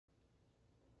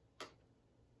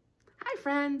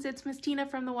friends, it's Miss Tina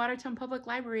from the Watertown Public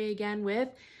Library again with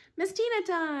Miss Tina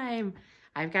Time.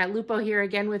 I've got Lupo here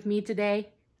again with me today.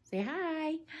 Say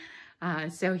hi.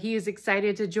 So he is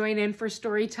excited to join in for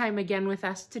story time again with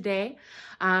us today.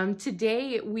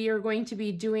 Today we are going to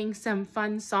be doing some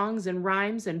fun songs and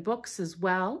rhymes and books as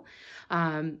well.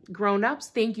 Grown-ups,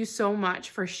 thank you so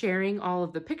much for sharing all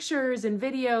of the pictures and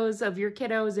videos of your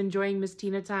kiddos enjoying Miss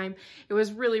Tina Time. It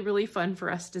was really, really fun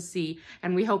for us to see,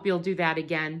 and we hope you'll do that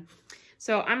again.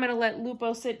 So I'm going to let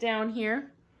Lupo sit down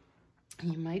here.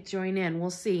 He might join in. We'll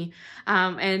see.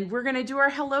 And we're going to do our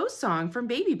hello song from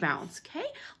Baby Bounce. Okay?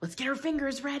 Let's get our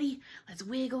fingers ready. Let's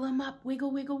wiggle them up.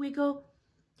 Wiggle, wiggle, wiggle.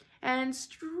 And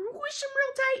squish them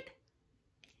real tight.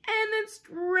 And then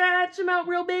stretch them out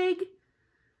real big.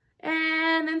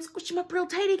 And then squish them up real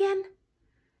tight again.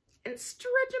 And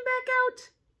stretch them back out.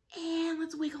 And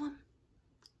let's wiggle them.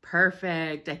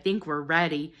 Perfect. I think we're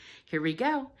ready. Here we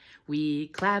go. We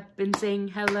clap and sing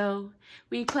hello.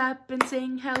 We clap and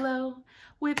sing hello.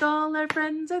 With all our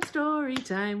friends at story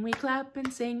time, we clap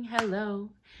and sing hello.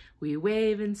 We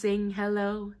wave and sing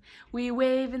hello. We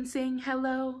wave and sing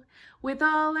hello. With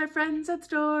all our friends at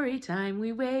story time,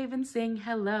 we wave and sing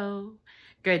hello.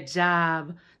 Good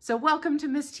job. So welcome to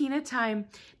Miss Tina Time.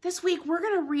 This week we're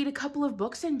going to read a couple of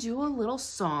books and do a little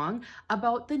song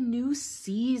about the new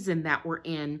season that we're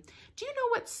in. Do you know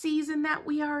what season that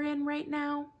we are in right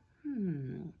now?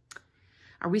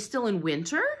 Are we still in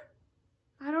winter?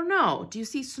 I don't know. Do you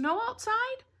see snow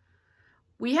outside?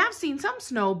 We have seen some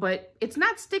snow, but it's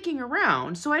not sticking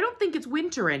around, so I don't think it's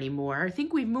winter anymore. I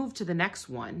think we've moved to the next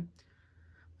one.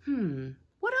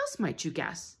 What else might you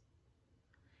guess?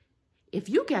 If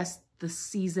you guessed the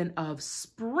season of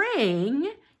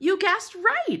spring, you guessed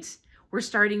right. We're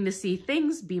starting to see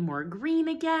things be more green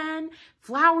again.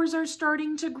 Flowers are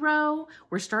starting to grow.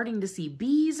 We're starting to see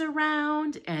bees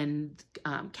around and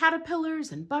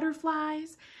caterpillars and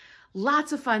butterflies.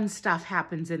 Lots of fun stuff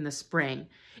happens in the spring.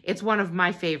 It's one of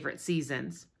my favorite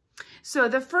seasons. So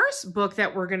the first book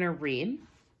that we're going to read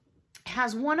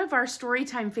has one of our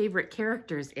Storytime favorite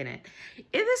characters in it.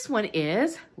 This one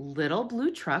is Little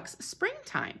Blue Truck's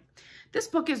Springtime. This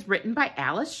book is written by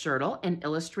Alice Schertle and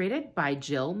illustrated by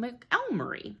Jill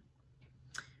McElmurray.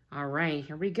 All right,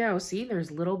 here we go. See,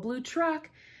 there's Little Blue Truck.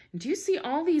 Do you see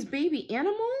all these baby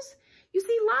animals? You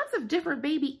see lots of different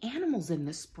baby animals in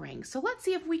the spring. So let's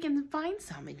see if we can find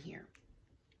some in here.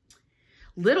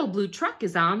 Little Blue Truck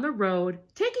is on the road,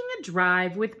 taking a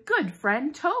drive with good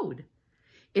friend Toad.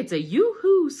 It's a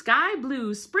yoo-hoo sky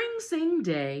blue spring sing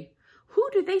day. Who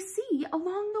do they see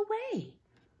along the way?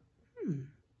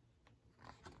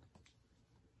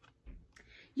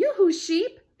 Yoo-hoo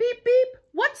sheep, beep beep,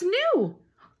 what's new?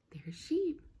 There's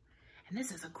sheep. And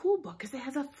this is a cool book because it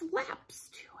has a flaps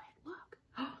to it. Look,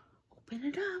 open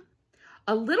it up.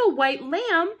 A little white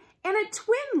lamb and a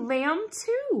twin lamb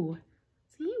too.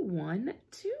 See, 1,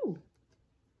 2.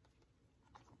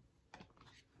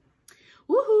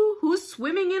 Woohoo, who's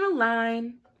swimming in a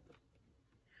line?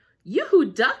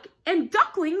 Yoo-hoo duck and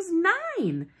ducklings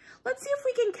 9. Let's see if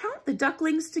we can count the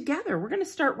ducklings together. We're going to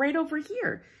start right over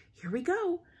here. Here we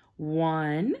go.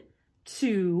 1,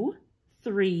 2,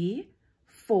 3,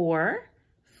 4,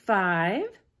 5,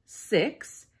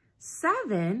 6,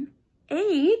 7,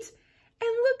 8,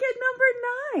 and look at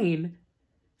number 9.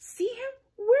 See him?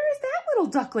 Where is that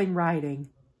little duckling riding?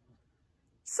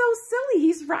 So silly,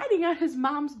 he's riding on his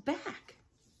mom's back.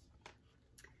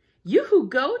 Yoo-hoo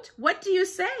goat, what do you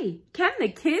say? Can the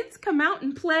kids come out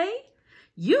and play?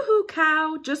 Yoo-hoo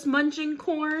cow, just munching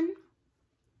corn.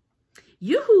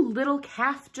 Yoo-hoo little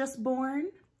calf just born.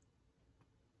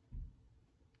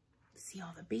 See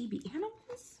all the baby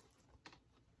animals?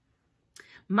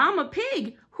 Mama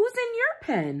pig, who's in your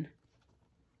pen?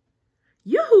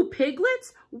 Yoo-hoo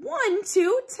piglets, 1,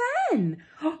 2, 10.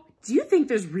 Do you think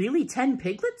there's really 10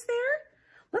 piglets there?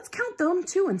 Let's count them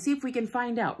too and see if we can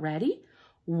find out. Ready?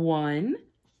 1,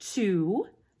 2,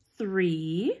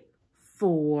 3,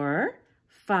 4,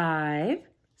 5,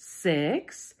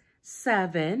 6,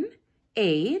 7,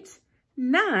 8,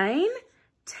 9,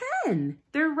 10.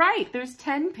 They're right. There's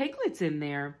 10 piglets in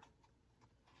there.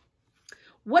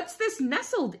 What's this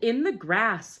nestled in the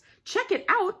grass? Check it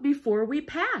out before we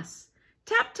pass.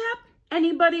 Tap, tap.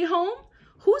 Anybody home?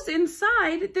 Who's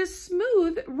inside this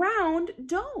smooth, round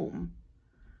dome?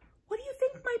 What do you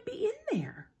think might be in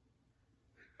there?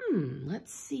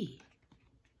 Let's see.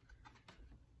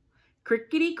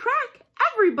 Crickety crack.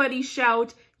 Everybody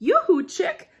shout. Yoo-hoo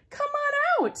chick, come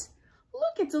on out.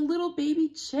 Look, it's a little baby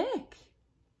chick.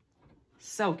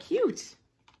 So cute.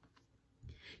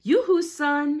 Yoo-hoo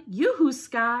sun, yoo-hoo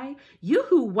sky,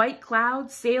 yoo-hoo white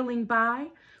clouds sailing by.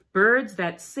 Birds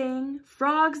that sing,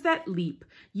 frogs that leap,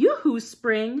 yoo-hoo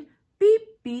spring, beep,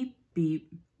 beep,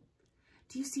 beep.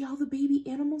 Do you see all the baby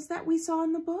animals that we saw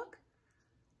in the book?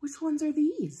 Which ones are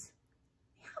these?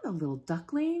 Yeah, the little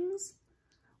ducklings.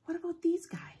 What about these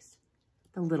guys?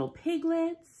 The little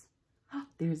piglets. Oh,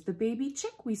 there's the baby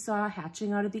chick we saw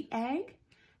hatching out of the egg.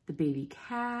 The baby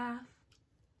calf.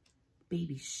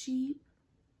 Baby sheep.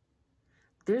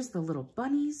 There's the little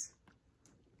bunnies.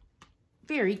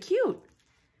 Very cute.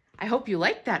 I hope you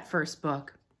liked that first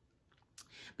book.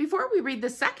 Before we read the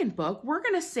second book, we're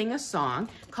going to sing a song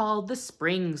called the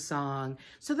Spring Song.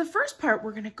 So the first part,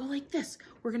 we're going to go like this.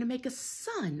 We're going to make a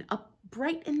sun up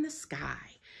bright in the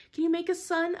sky. Can you make a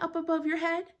sun up above your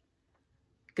head?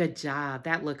 Good job.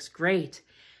 That looks great.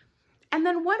 And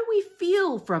then what do we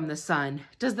feel from the sun?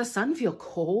 Does the sun feel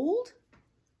cold?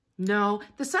 No,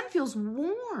 the sun feels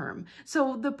warm.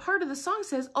 So the part of the song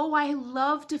says, oh, I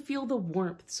love to feel the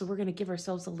warmth. So we're going to give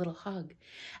ourselves a little hug.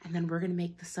 And then we're going to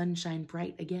make the sun shine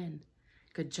bright again.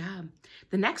 Good job.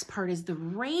 The next part is the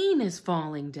rain is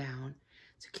falling down.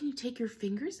 So can you take your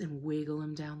fingers and wiggle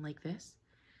them down like this?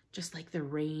 Just like the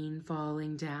rain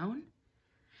falling down.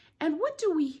 And what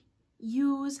do we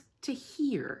use to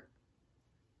hear?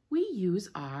 We use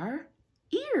our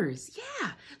ears.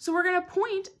 Yeah. So we're going to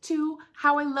point to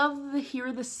how I love to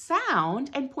hear the sound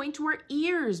and point to our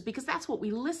ears because that's what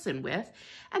we listen with.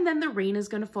 And then the rain is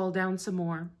going to fall down some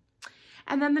more.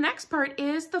 And then the next part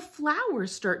is the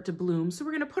flowers start to bloom. So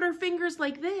we're going to put our fingers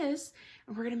like this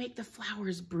and we're going to make the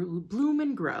flowers bloom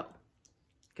and grow.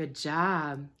 Good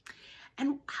job.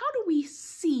 And how do we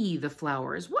see the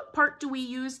flowers? What part do we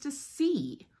use to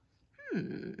see?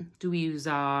 Do we use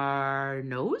our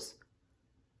nose?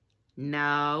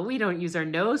 No, we don't use our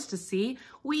nose to see.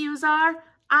 We use our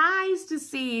eyes to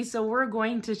see. So we're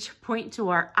going to point to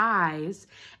our eyes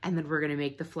and then we're going to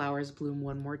make the flowers bloom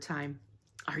one more time.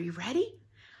 Are you ready?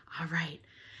 All right,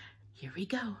 here we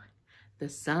go. The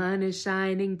sun is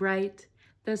shining bright.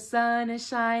 The sun is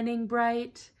shining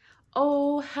bright.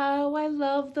 Oh, how I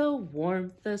love the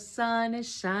warmth. The sun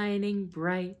is shining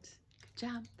bright. Good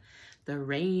job. The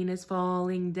rain is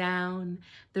falling down.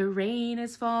 The rain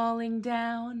is falling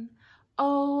down.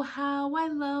 Oh, how I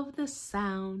love the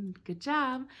sound. Good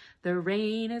job. The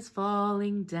rain is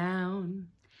falling down.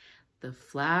 The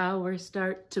flowers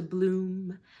start to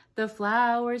bloom. The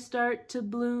flowers start to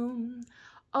bloom.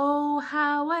 Oh,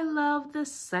 how I love the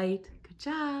sight. Good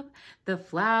job. The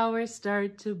flowers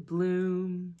start to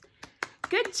bloom.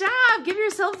 Good job. Give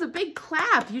yourselves a big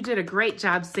clap. You did a great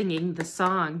job singing the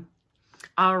song.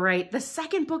 All right, the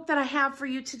second book that I have for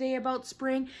you today about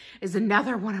spring is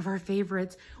another one of our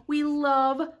favorites. We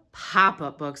love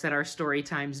pop-up books at our story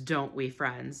times, don't we,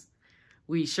 friends?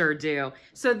 We sure do.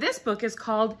 So this book is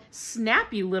called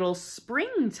Snappy Little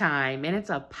Springtime, and it's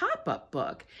a pop-up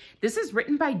book. This is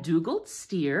written by Dugald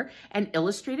Steer and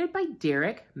illustrated by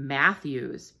Derek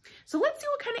Matthews. So let's see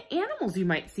what kind of animals you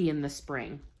might see in the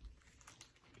spring.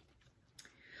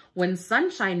 When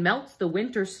sunshine melts the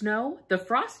winter snow, the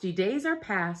frosty days are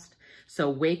past. So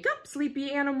wake up,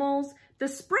 sleepy animals. The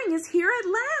spring is here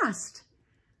at last.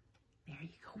 There you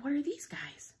go. What are these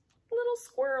guys? Little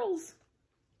squirrels.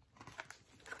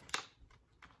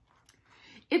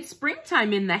 It's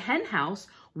springtime in the hen house.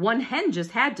 One hen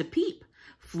just had to peep.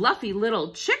 Fluffy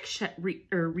little chick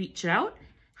reach out.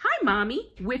 Hi,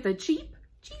 Mommy, with a cheep,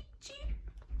 cheep, cheep.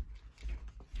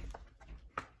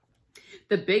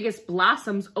 The biggest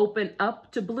blossoms open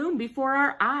up to bloom before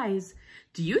our eyes.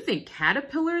 Do you think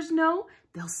caterpillars know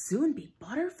they'll soon be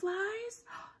butterflies?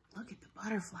 Look at the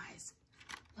butterflies.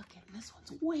 Look at this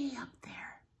one's way up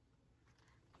there.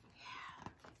 Yeah.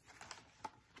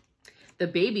 The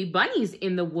baby bunnies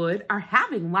in the wood are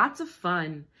having lots of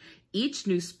fun. Each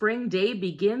new spring day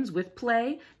begins with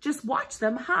play. Just watch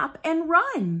them hop and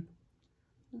run.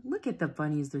 Look at the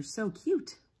bunnies, they're so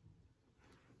cute.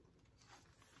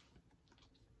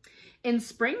 In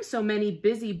spring, so many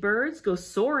busy birds go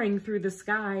soaring through the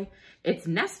sky. It's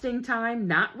nesting time,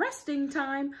 not resting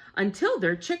time, until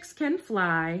their chicks can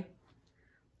fly.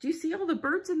 Do you see all the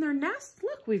birds in their nest?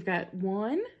 Look, we've got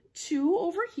 1, 2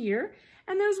 over here,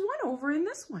 and there's 1 over in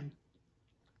this one.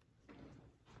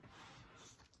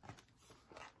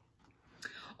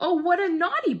 Oh, what a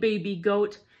naughty baby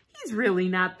goat. He's really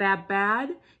not that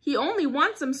bad. He only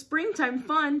wants some springtime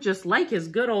fun, just like his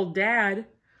good old dad.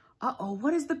 Uh-oh,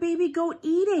 what is the baby goat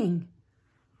eating?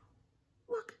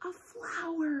 Look, a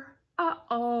flower.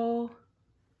 Uh-oh.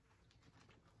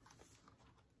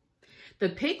 The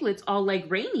piglets all like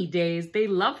rainy days. They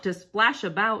love to splash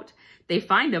about. They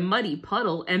find a muddy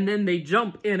puddle and then they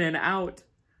jump in and out.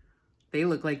 They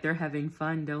look like they're having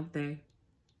fun, don't they?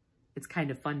 It's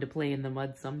kind of fun to play in the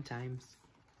mud sometimes.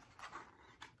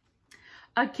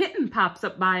 A kitten pops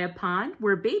up by a pond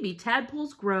where baby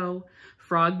tadpoles grow.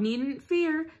 Frog needn't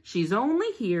fear, she's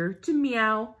only here to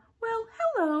meow. Well,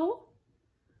 hello.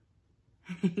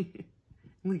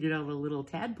 Look at all the little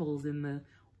tadpoles in the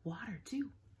water too.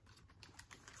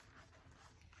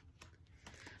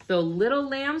 Though little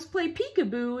lambs play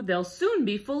peekaboo, they'll soon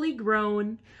be fully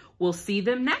grown. We'll see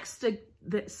them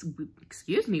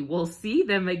we'll see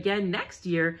them again next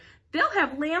year. They'll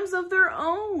have lambs of their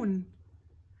own.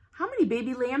 How many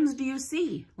baby lambs do you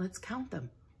see? Let's count them.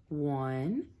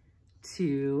 1,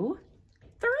 2,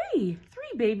 3. 3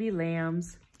 baby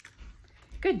lambs.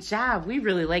 Good job. We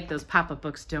really like those pop-up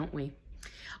books, don't we?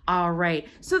 All right.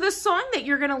 So the song that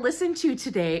you're going to listen to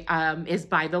today is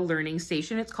by The Learning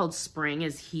Station. It's called Spring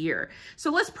is Here.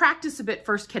 So let's practice a bit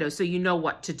first, kiddos, so you know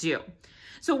what to do.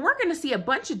 So we're going to see a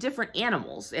bunch of different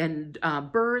animals and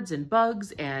birds and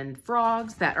bugs and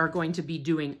frogs that are going to be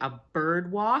doing a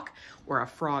bird walk or a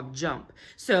frog jump.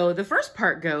 So the first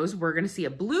part goes, we're going to see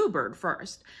a bluebird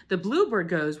first. The bluebird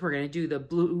goes, we're going to do the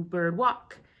bluebird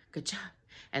walk. Good job.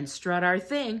 And strut our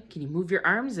thing. Can you move your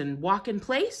arms and walk in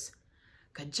place?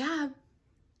 Good job.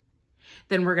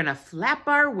 Then we're going to flap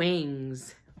our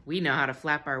wings. We know how to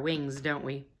flap our wings, don't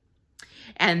we?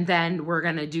 And then we're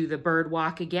going to do the bird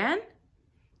walk again.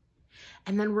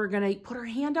 And then we're going to put our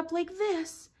hand up like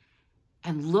this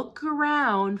and look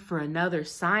around for another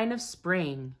sign of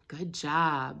spring. Good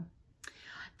job.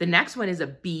 The next one is a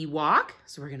bee walk.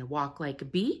 So we're going to walk like a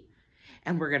bee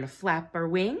and we're going to flap our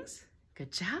wings.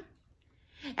 Good job.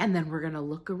 And then we're going to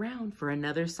look around for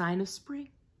another sign of spring.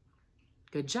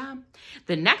 Good job.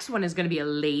 The next one is going to be a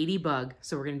ladybug.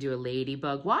 So we're going to do a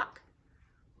ladybug walk.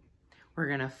 We're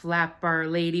going to flap our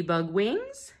ladybug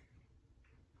wings.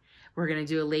 We're going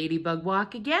to do a ladybug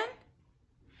walk again.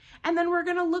 And then we're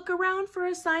going to look around for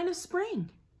a sign of spring.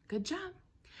 Good job.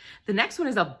 The next one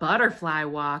is a butterfly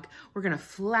walk. We're going to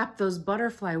flap those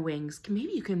butterfly wings.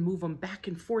 Maybe you can move them back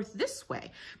and forth this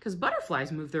way because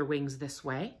butterflies move their wings this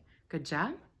way. Good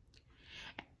job.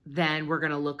 Then we're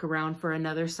going to look around for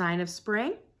another sign of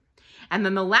spring. And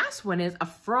then the last one is a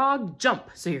frog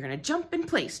jump. So you're going to jump in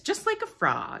place just like a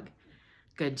frog.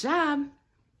 Good job.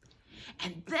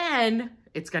 And then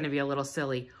it's going to be a little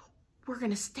silly. We're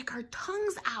going to stick our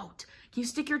tongues out. Can you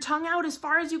stick your tongue out as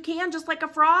far as you can, just like a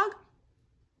frog?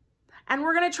 And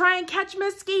we're going to try and catch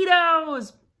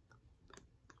mosquitoes.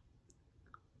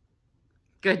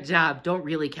 Good job. Don't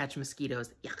really catch mosquitoes.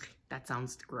 Yuck, that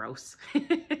sounds gross.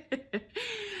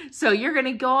 So you're going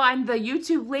to go on the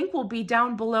YouTube link will be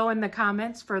down below in the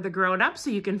comments for the grown-ups so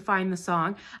you can find the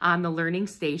song on the Learning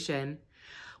Station.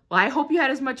 Well, I hope you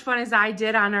had as much fun as I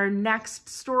did on our next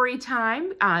story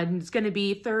time. It's going to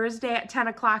be Thursday at 10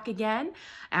 o'clock again.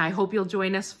 I hope you'll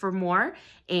join us for more.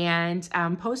 And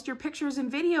post your pictures and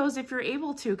videos if you're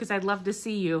able to, because I'd love to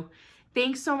see you.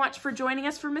 Thanks so much for joining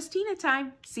us for Miss Tina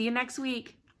Time. See you next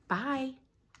week. Bye.